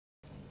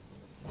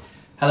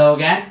Hello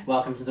again,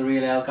 welcome to the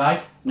Real Ale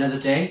Guide. Another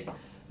day,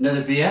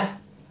 another beer.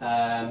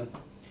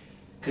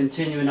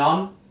 Continuing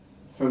on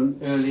from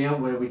earlier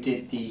where we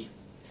did the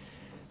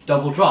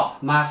double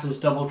drop, Marston's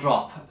double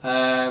drop.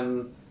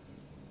 On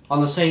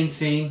the same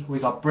theme, we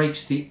got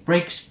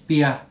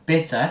Brakspear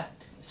Bitter,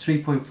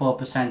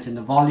 3.4% in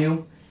the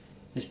volume.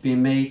 It's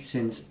been made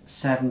since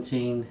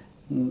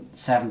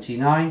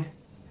 1779.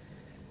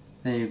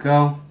 There you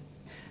go.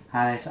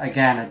 And it's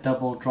again a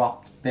double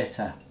dropped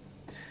bitter.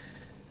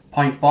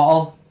 Pint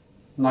bottle,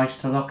 nice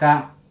to look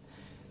at.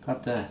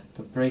 Got the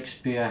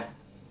Brakspear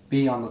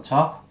B on the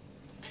top.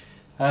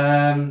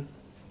 Now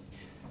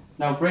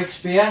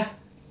Brakspear,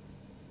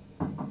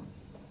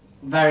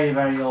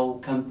 very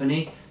old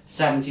company,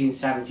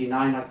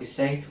 1779 like I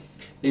say.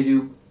 They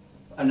do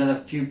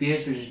another few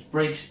beers which is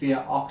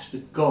Brakspear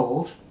Oxford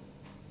Gold.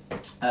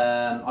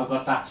 I've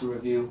got that to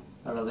review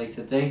at a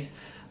later date.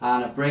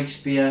 And a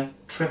Brakspear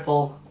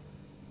Triple,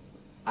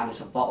 and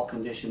it's a bottle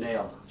conditioned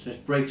ale. So it's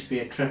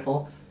Brakspear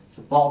Triple. It's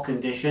a bottle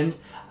conditioned.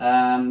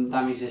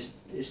 That means it's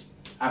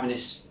having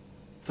this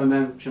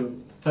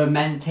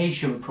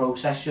fermentation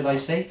process, should I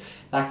say,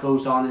 that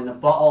goes on in the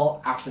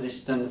bottle after it's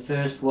done the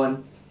first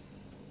one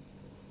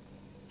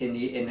in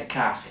the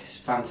cask. It's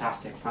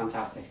fantastic.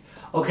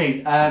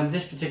 Okay,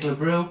 this particular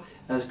brew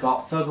has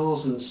got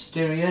Fuggles and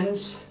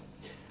Styrians,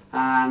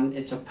 and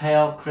it's a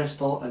pale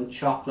crystal and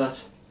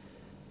chocolate.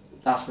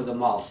 That's with the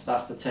malts.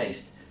 That's the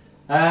taste.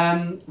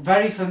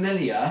 Very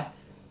familiar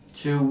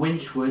to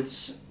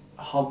Winchwood's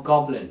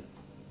Hobgoblin.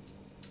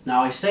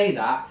 Now I say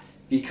that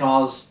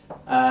because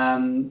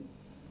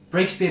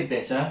Brakspear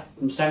Bitter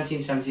from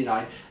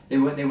 1779, they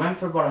went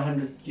for about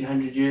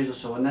 100 years or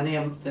so, and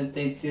then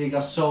they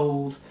got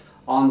sold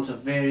on to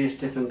various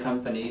different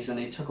companies, and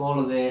they took all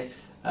of their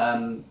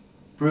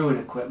brewing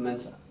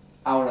equipment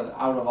out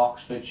of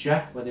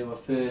Oxfordshire where they were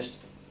first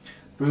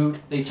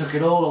brewed. They took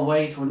it all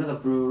away to another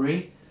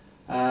brewery,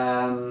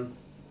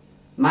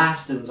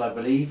 Marston's I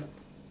believe,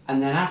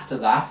 and then after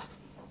that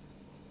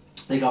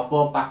they got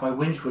bought back by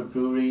Winchwood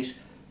breweries,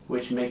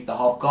 which make the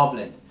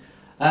Hobgoblin.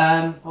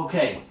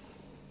 Okay,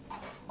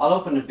 I'll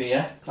open the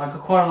beer. I've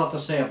got quite a lot to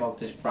say about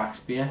this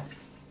Brakspear.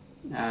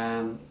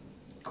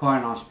 Quite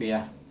a nice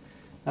beer.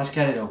 Let's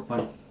get it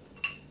open.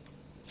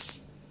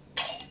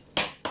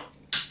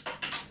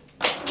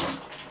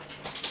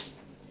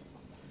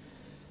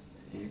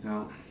 There you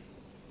go.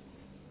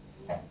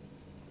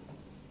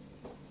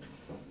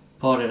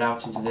 Poured it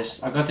out into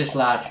this. I've got this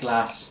large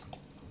glass.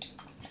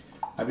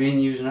 I've been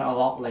using it a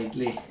lot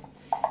lately.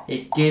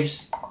 It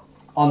gives,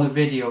 on the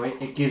video,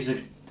 it gives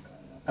a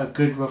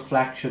good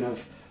reflection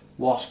of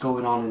what's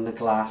going on in the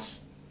glass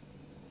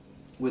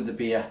with the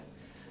beer.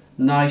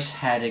 Nice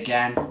head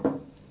again.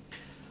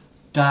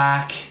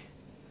 Dark,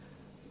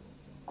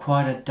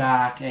 quite a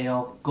dark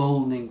ale,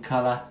 golden in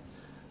colour.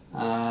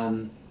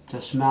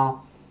 To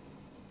smell,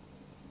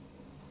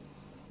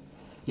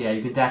 yeah,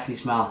 you can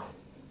definitely smell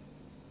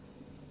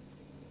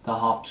the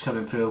hops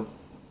coming through.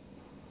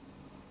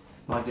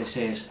 Like they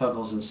say, it's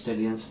Fuggles and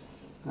Styrians.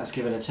 Let's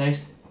give it a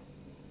taste.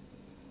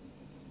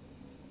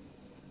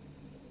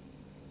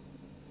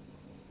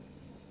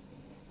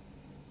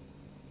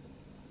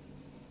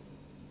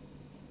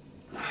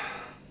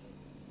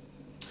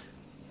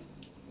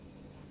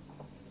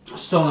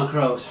 Stoner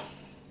Crows.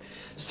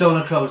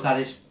 Stoner Crows, that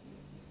is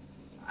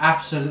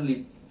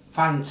absolutely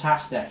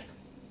fantastic.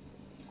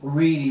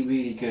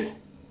 Really good.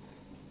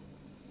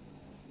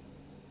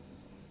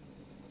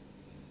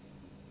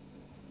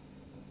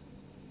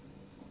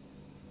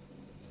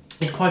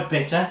 It's quite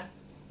bitter.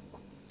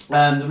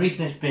 The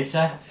reason it's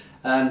bitter,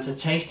 to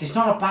taste, it's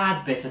not a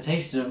bad bitter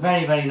taste, it's a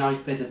very nice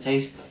bitter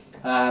taste.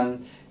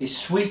 It's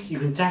sweet, you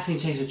can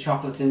definitely taste the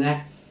chocolate in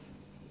there.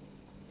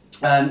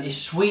 It's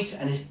sweet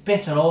and it's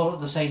bitter all at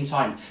the same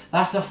time.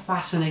 That's the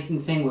fascinating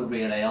thing with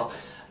real ale.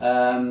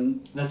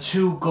 The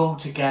two go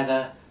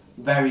together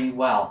very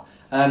well.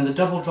 The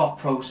double drop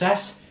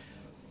process,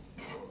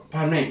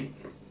 pardon me,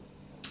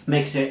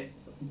 makes it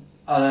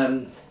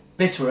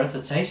bitterer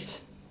to taste.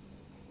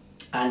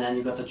 And then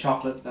you've got the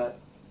chocolate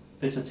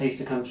bitter taste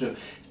to come through.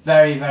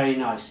 Very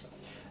nice.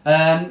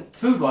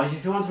 Food wise,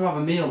 if you want to have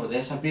a meal with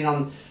this, I've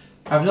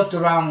looked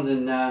around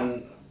and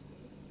I'm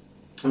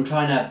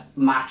trying to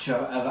match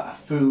a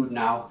food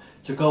now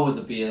to go with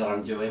the beer that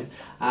I'm doing.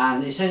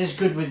 And it says it's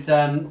good with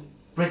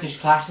British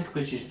classic,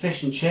 which is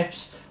fish and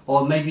chips,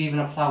 or maybe even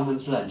a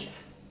ploughman's lunch.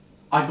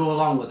 I go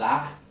along with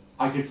that.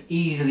 I could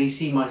easily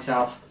see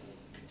myself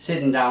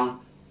sitting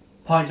down,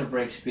 pint of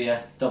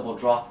Brakspear, double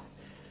drop.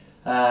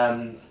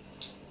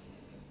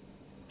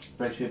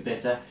 Brakspear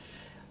Bitter,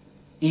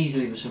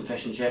 easily with some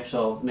fish and chips,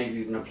 or maybe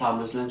even a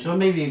ploughman's lunch, or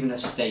maybe even a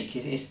steak.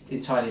 It's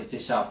entirely up to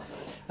yourself.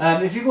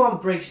 If you go on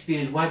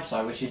Brakspear's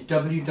website, which is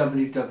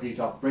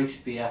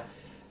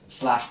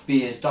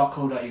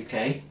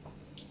www.brakspear-beers.co.uk,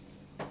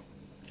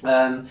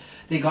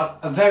 they got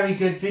a very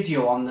good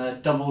video on the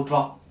double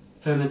drop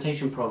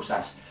fermentation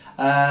process,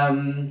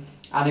 and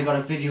they got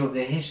a video of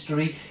their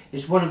history.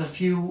 It's one of the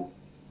few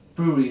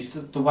breweries,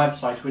 the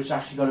websites, which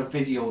actually got a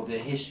video of their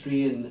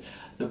history and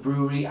the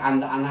brewery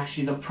and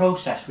actually the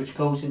process which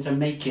goes into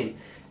making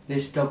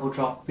this double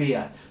drop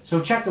beer.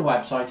 So check the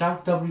website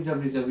out,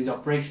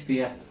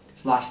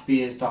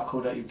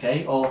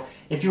 www.brakspear-beers.co.uk, or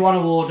if you want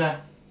to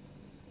order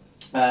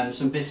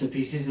some bits and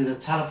pieces, there's a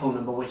telephone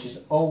number which is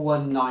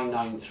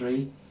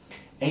 01993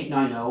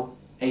 890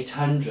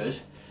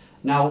 800.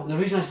 Now the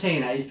reason I'm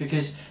saying that is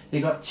because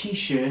they got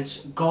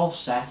t-shirts, golf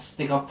sets,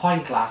 they got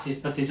pint glasses,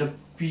 but there's a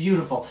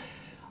beautiful,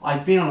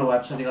 I've been on the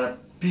website, they got a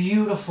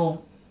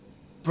beautiful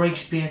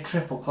Brakspear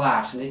triple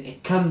glass, and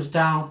it comes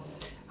down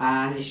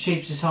and it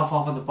shapes itself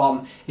off at the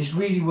bottom. It's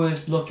really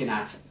worth looking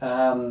at.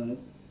 I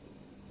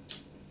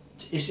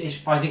think it's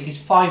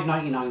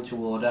 £5.99 to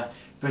order,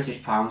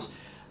 British pounds,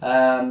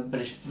 but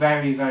it's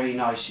very, very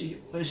nice.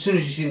 As soon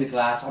as you've seen the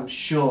glass, I'm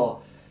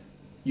sure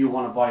you'll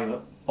want to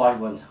buy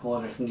one,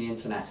 order it from the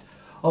internet.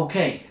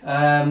 Okay,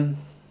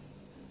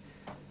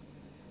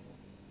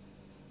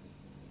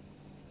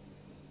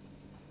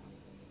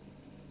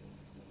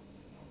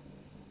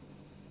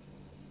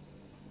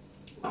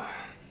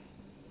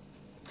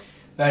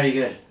 very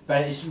good.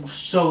 It's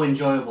so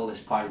enjoyable, this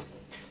pint.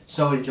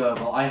 So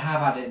enjoyable. I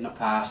have had it in the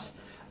past.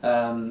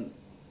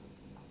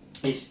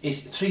 It's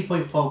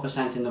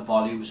 3.4% in the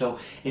volume, so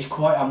it's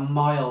quite a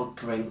mild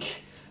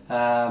drink.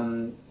 I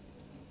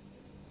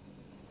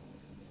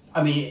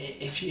mean,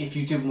 if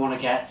you didn't want to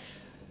get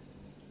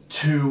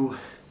too,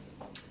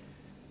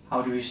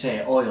 how do we say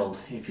it, oiled,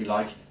 if you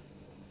like,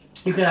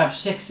 you could have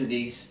 6 of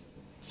these,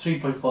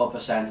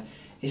 3.4%.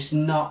 It's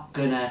not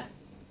gonna,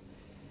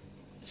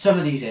 some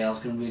of these ales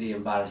can really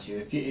embarrass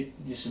you.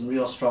 There's some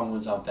real strong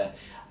ones out there.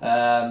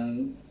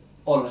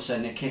 All of a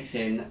sudden it kicks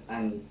in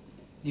and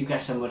you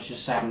get so much as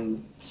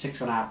 6.5%,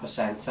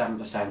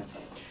 7%.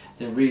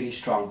 They're really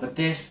strong. But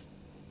this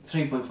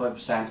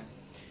 3.5%,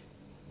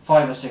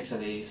 5 or 6 of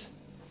these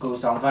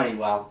goes down very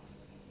well.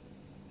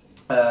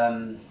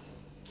 I'm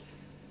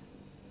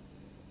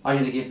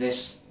going to give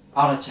this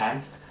out of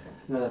 10.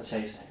 Another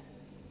taste.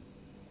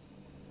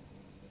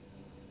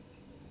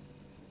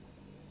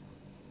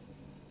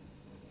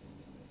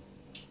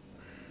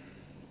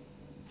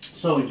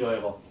 So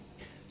enjoyable.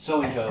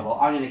 So enjoyable.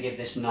 I'm going to give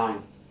this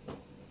 9.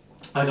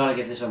 I gotta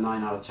give this a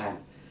 9 out of 10.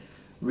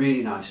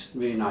 Really nice,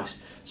 really nice.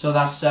 So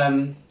that's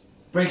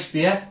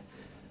Brakspear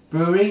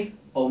Brewery,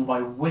 owned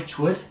by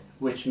Witchwood,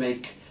 which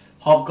make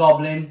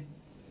Hobgoblin,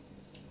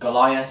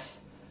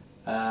 Goliath,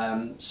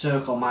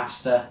 Circle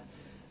Master,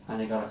 and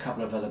they got a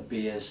couple of other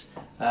beers.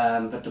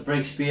 But the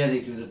Brakspear, they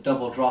do the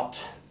double dropped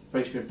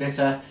Brakspear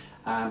Bitter,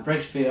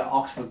 Brakspear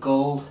Oxford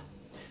Gold,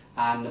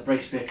 and the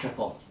Brakspear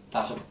Triple.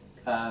 That's a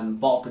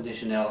bottle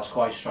condition ale that's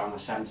quite strong, at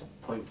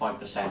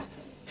 7.5%.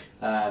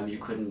 You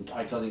couldn't,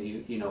 I don't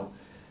think you know,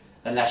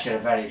 unless you're a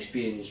very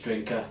experienced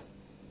drinker,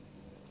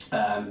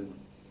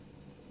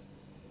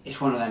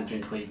 it's one of them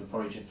drinks where you could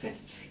probably just fit,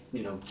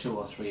 2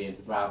 or 3 in,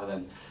 rather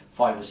than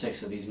 5 or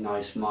 6 of these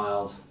nice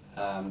mild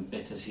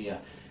bitters here,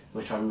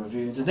 which I'm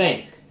reviewing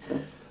today.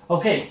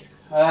 Okay,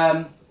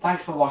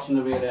 thanks for watching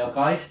the Real Ale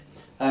Guide.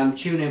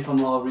 Tune in for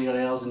more real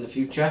ales in the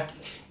future.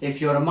 If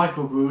you're a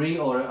microbrewery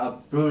or a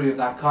brewery of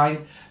that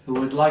kind who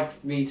would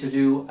like me to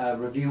do a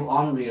review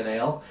on real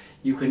ale,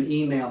 you can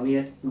email me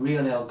at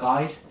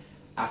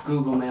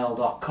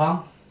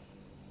realaleguide@googlemail.com.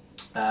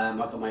 I've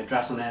got my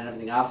address on there and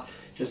everything else.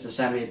 Just to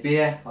send me a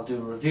beer, I'll do a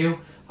review.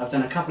 I've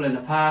done a couple in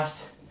the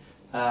past,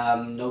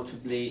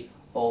 notably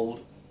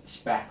Old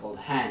Speckled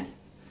Hen.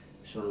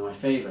 It's one of my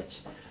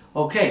favourites.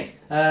 Okay,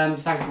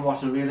 thanks for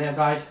watching the Real Ale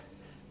Guide.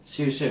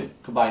 See you soon.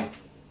 Goodbye.